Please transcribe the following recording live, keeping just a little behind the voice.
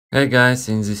Hey guys,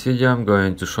 in this video I'm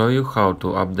going to show you how to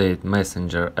update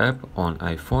Messenger app on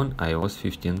iPhone iOS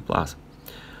 15 Plus.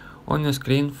 On your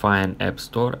screen find App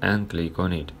Store and click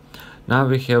on it. Now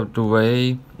we have two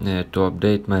ways to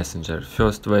update Messenger.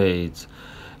 First way is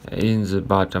in the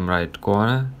bottom right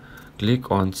corner,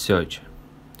 click on Search.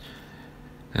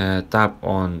 Tap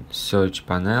on Search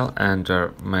panel,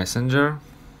 enter Messenger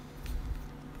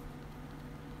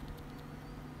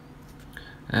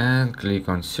and click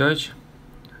on Search.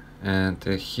 And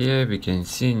here we can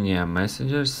see near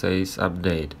Messenger says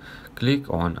update. Click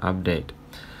on update.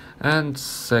 And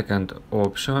second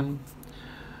option,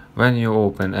 when you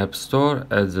open App Store,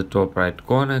 at the top right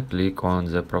corner click on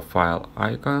the profile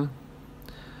icon,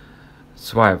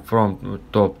 swipe from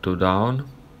top to down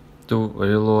to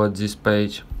reload this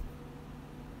page,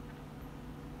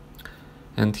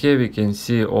 and here we can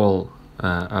see all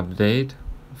update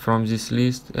from this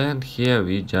list, and here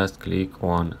we just click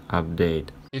on update.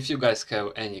 If you guys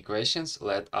have any questions,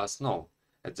 let us know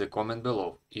at the comment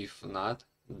below. If not,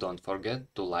 don't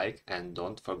forget to like and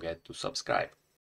don't forget to subscribe.